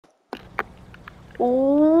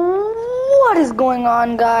What is going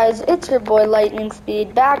on, guys? It's your boy Lightning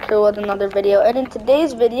Speed back here with another video, and in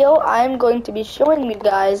today's video I'm going to be showing you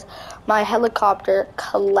guys my helicopter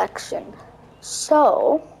collection.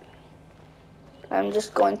 So I'm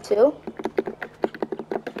just going to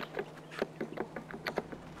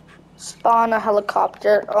spawn a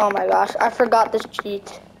helicopter. Oh my gosh, I forgot this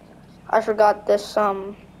cheat. I forgot this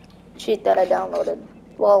cheat that I downloaded.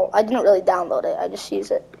 Well, I didn't really download it, I just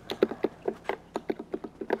use it.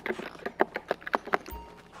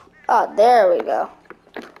 Ah, there we go.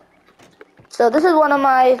 So this is one of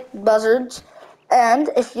my buzzards, and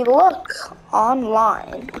if you look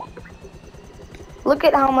online, look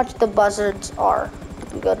at how much the buzzards are.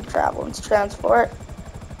 You go to travel and transport.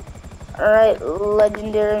 Alright,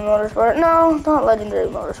 legendary motorsport. No, not legendary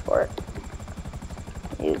motorsport.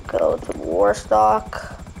 You go to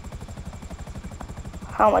Warstock.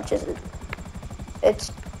 How much is it?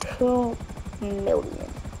 It's 2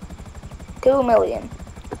 million. 2 million.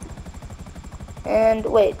 And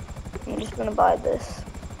wait, I'm just gonna buy this.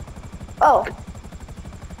 Oh,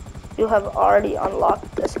 you have already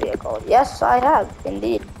unlocked this vehicle. Yes, I have,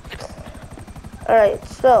 indeed. Alright,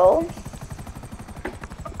 so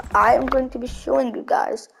I am going to be showing you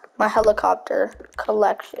guys my helicopter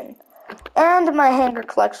collection and my hangar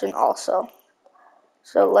collection also.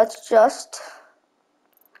 So let's just,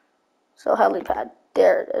 so helipad,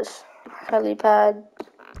 there it is. Helipad.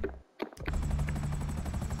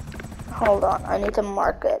 Hold on, I need to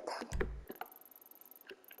mark it.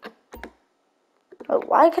 Oh,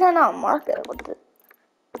 why can I not mark it? What the?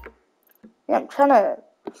 Yeah, I'm trying to,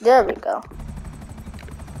 there we go.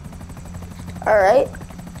 Alright,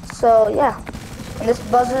 so yeah, and this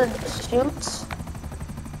buzzard shoots.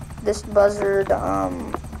 This buzzard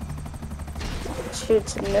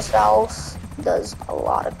shoots missiles, does a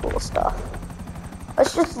lot of cool stuff.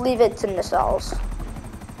 Let's just leave it to missiles.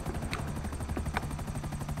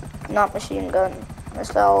 Not machine gun,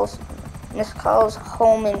 missiles. Missiles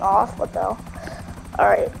homing off, what the hell?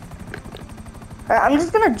 Alright. I'm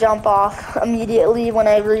just gonna jump off immediately when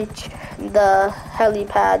I reach the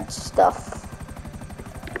helipad stuff.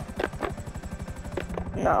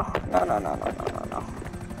 No.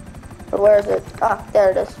 Where is it? Ah,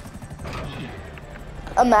 there it is.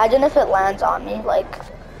 Imagine if it lands on me, like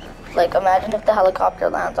imagine if the helicopter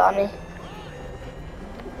lands on me.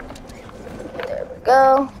 There we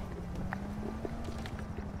go.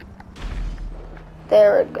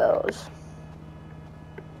 There it goes.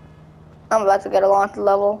 I'm about to get a launch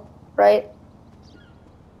level, right?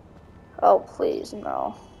 Oh, please,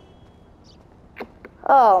 no.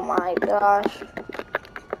 Oh my gosh.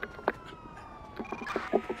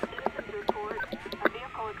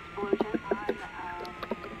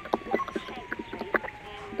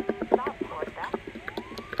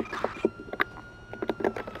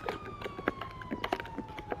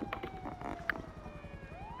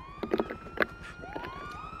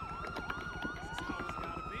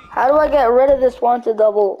 How do I get rid of this wanted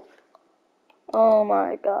double? Oh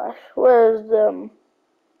my gosh. Where's the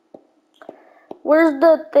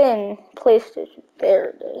thing? PlayStation. There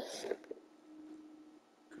it is.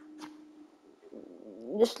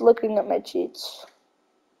 Just looking at my cheats.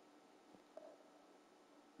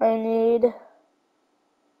 I need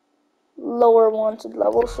lower wanted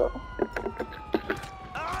level, so.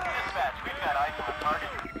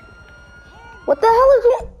 What the hell is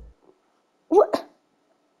it? What?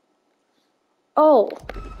 Oh.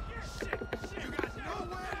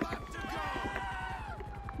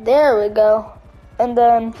 There we go. And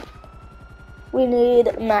then we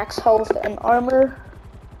need max health and armor.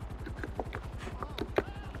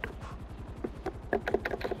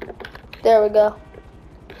 There we go.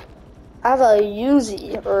 I have a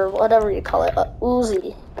Uzi, or whatever you call it, a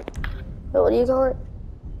Uzi. What do you call it?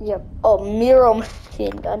 Yep. Oh, Miro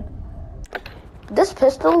machine gun. This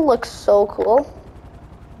pistol looks so cool.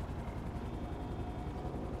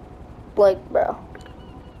 Like, bro.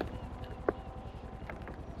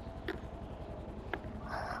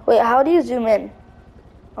 Wait, how do you zoom in?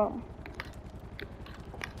 Oh.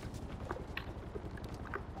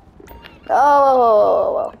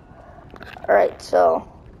 Alright, so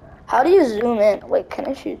how do you zoom in? Wait, can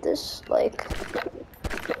I shoot this? Like,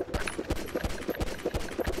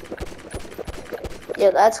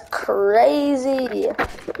 yeah, that's crazy.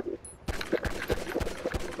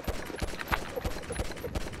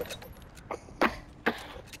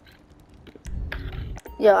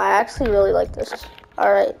 Yo, I actually really like this.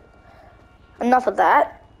 Alright, enough of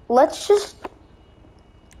that. Let's just,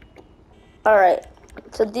 alright,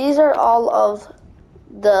 so these are all of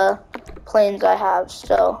the planes I have,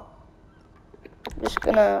 so I'm just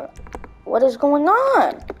gonna What is going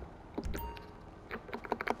on?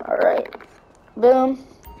 Alright. Boom.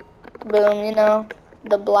 Boom, you know.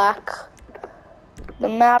 The black. The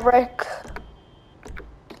Maverick.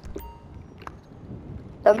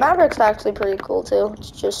 The Maverick's actually pretty cool too.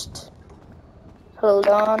 It's just... Hold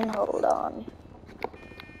on.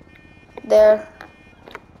 There.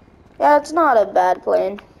 Yeah, it's not a bad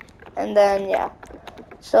plane. And then, yeah.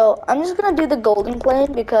 So, I'm just gonna do the golden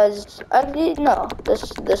plane because... no,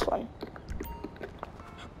 this one.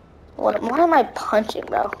 What am I punching,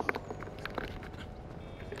 bro?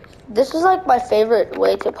 This is like my favorite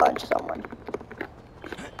way to punch someone.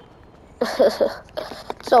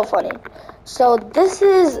 So funny. So this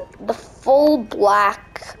is the full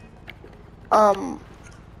black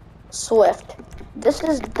Swift. This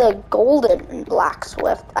is the golden and black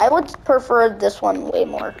Swift. I would prefer this one way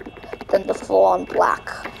more than the full on black.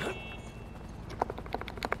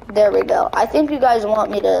 There we go. I think you guys want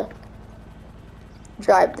me to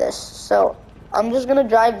drive this. So I'm just gonna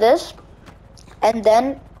drive this and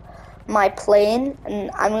then my plane, and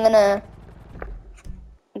I'm gonna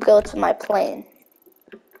go to my plane,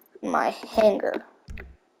 my hangar.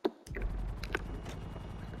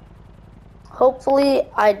 Hopefully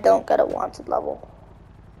I don't get a wanted level.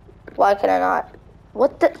 Why can I not?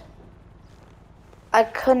 What the? I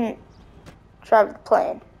couldn't drive the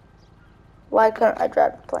plane. Why couldn't I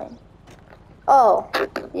drive the plane? Oh,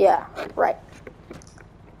 yeah, right.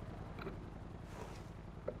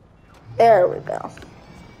 There we go.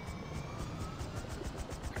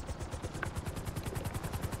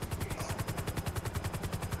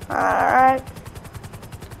 Alright.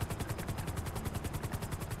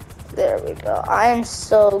 There we go. I am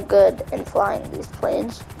so good in flying these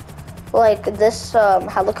planes. Like, this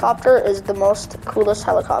helicopter is the most coolest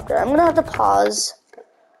helicopter. I'm gonna have to pause.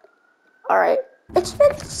 Alright. It's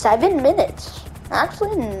been 7 minutes.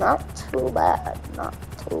 Actually, not too bad. Not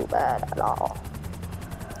too bad at all.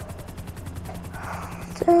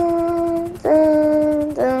 Dun,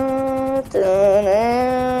 dun, dun, dun,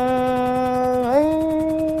 dun.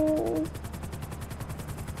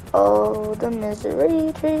 Oh, the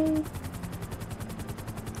misery tree.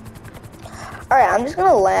 Alright, I'm just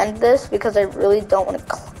gonna land this because I really don't want to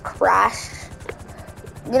crash.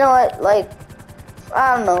 You know what, like,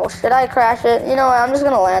 I don't know, should I crash it? You know what, I'm just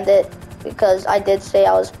gonna land it because I did say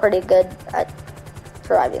I was pretty good at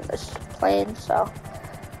driving this plane, so.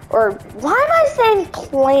 Or, why am I saying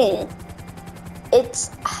plane?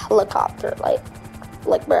 It's helicopter, like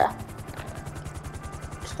bruh.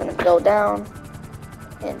 Just gonna go down.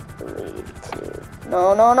 In 3, 2.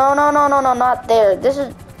 No, not there. This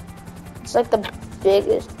is, it's like the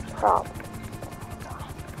biggest problem.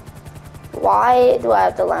 Why do I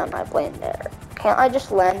have to land my plane there? Can't I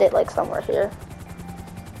just land it like somewhere here?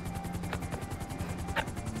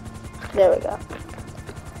 There we go.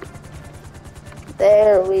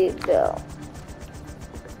 There we go.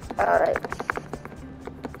 Alright.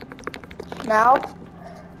 Now,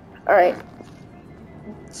 alright.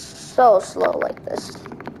 So slow like this.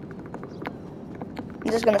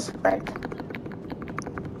 I'm just gonna sprint.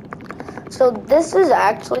 So this is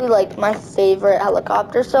actually like my favorite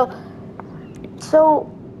helicopter. So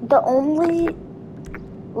the only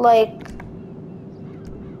like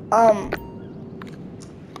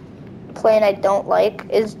plane I don't like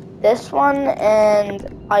is this one,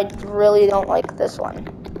 and I really don't like this one,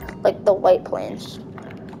 like the white planes.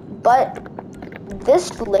 But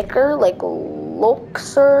this Licker, like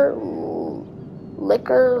Luxor, like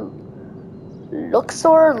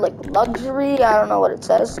luxury, I don't know what it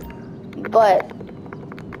says, but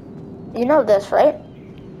you know this, right?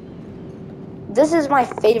 This is my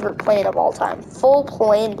favorite plane of all time. Full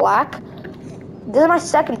plain black. This is my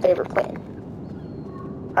second favorite plane.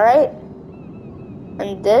 Alright?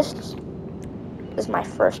 And this is my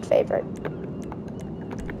first favorite.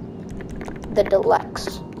 The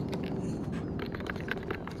Deluxe.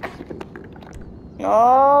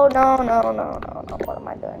 No, what am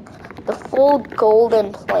I doing? The full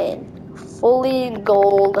golden plane. Fully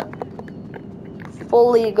gold,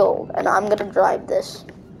 and I'm gonna drive this.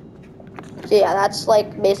 So yeah, that's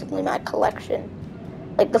like basically my collection.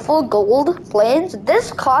 Like the full gold planes,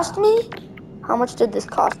 this cost me, how much did this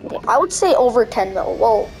cost me? I would say over 10 mil.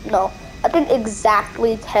 Well, no, I think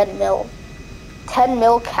exactly 10 mil. 10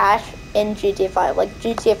 mil cash in GTA 5, like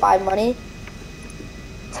GTA 5 money,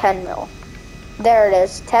 10 mil. There it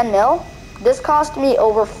is, 10 mil. This cost me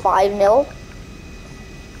over 5 mil.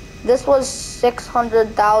 This was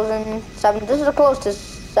 600,000, this is close to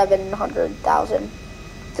 700,000.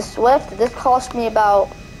 The Swift, this cost me about,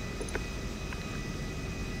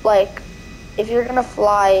 like, if you're gonna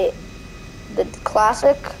fly the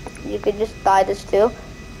Classic, You could just buy this too.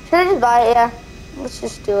 Should I just buy it? Yeah. Let's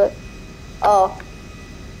just do it. Oh,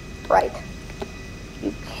 right.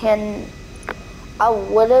 You can. I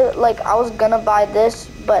would've, like, I was gonna buy this,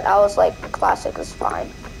 but I was like, the classic is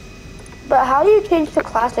fine. But how do you change to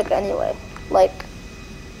classic anyway? Like,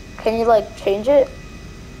 can you, like, change it?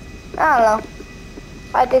 I don't know.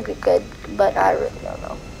 I think it could, but I really don't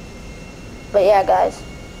know. But yeah, guys.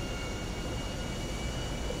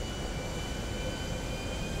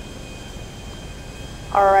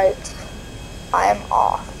 Alright. I am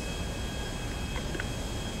off.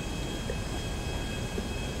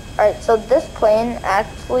 Alright, so this plane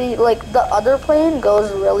actually, like, the other plane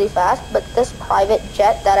goes really fast, but this private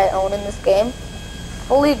jet that I own in this game,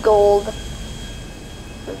 fully gold,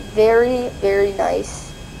 very, very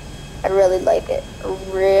nice. I really like it. I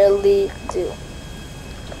really do.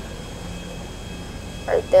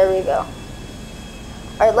 Alright, there we go.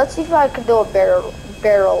 Alright, let's see if I can do a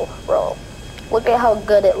barrel roll. Look at how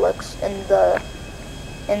good it looks in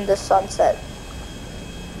the sunset.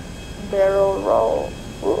 Barrel roll.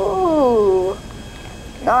 Ooh,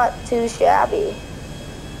 not too shabby.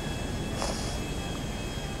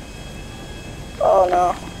 Oh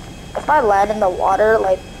no. If I land in the water,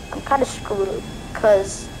 like, I'm kind of screwed,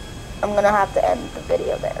 because I'm gonna have to end the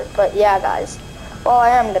video there. But yeah, guys. Well, I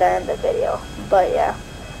am gonna end the video, but yeah.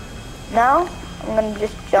 Now, I'm gonna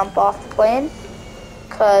just jump off the plane,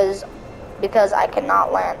 because I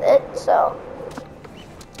cannot land it, so.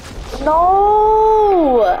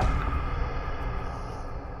 No!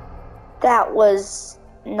 That was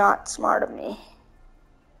not smart of me.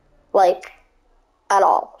 Like, at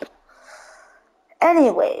all.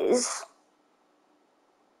 Anyways.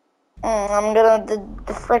 The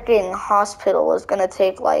freaking hospital is gonna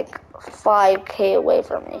take like 5K away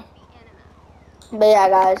from me. But yeah,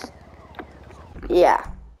 guys. Yeah.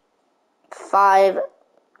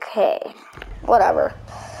 5K. Whatever.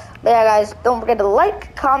 But yeah, guys, don't forget to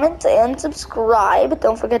like, comment, and subscribe.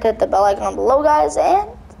 Don't forget to hit the bell icon below, guys, and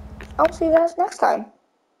I'll see you guys next time.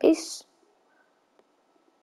 Peace.